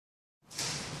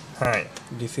Hi,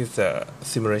 this is a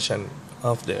simulation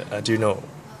of the Arduino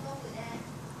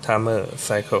timer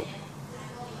cycle.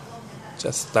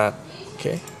 Just start,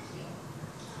 okay?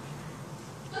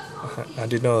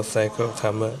 Arduino cycle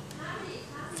timer.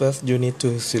 First, you need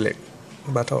to select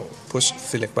button, push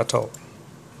select button,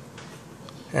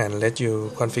 and let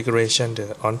your configuration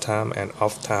the on time and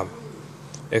off time.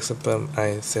 Example,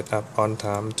 I set up on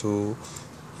time to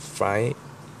 5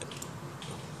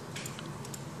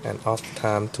 and off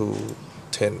time to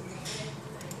 10.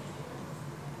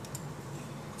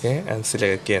 Okay, and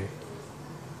select again.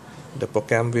 The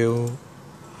program will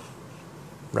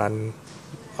run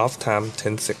off time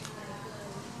 10 seconds.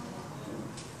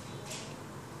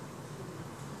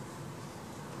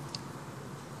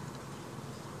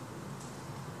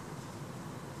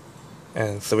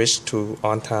 And switch to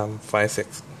on time 5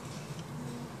 seconds.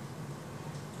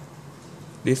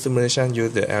 This simulation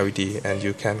uses the LED and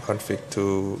you can configure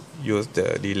to use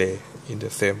the delay in the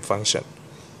same function.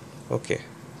 Okay.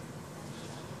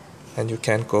 And you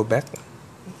can go back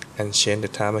and change the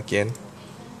time again.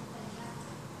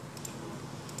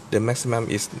 The maximum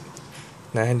is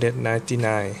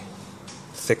 999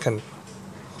 seconds.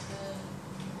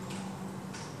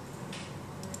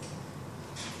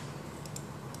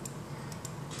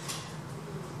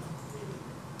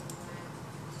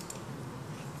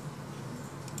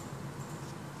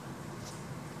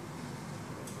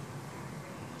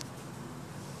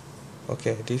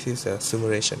 Okay, this is a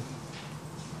simulation.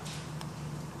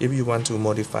 If you want to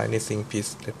modify anything,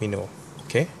 please let me know.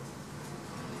 Okay?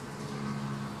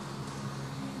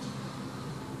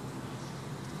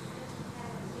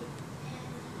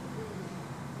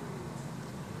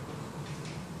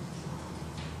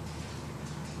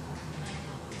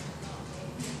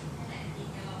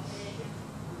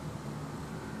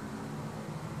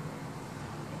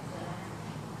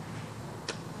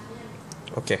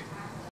 Okay.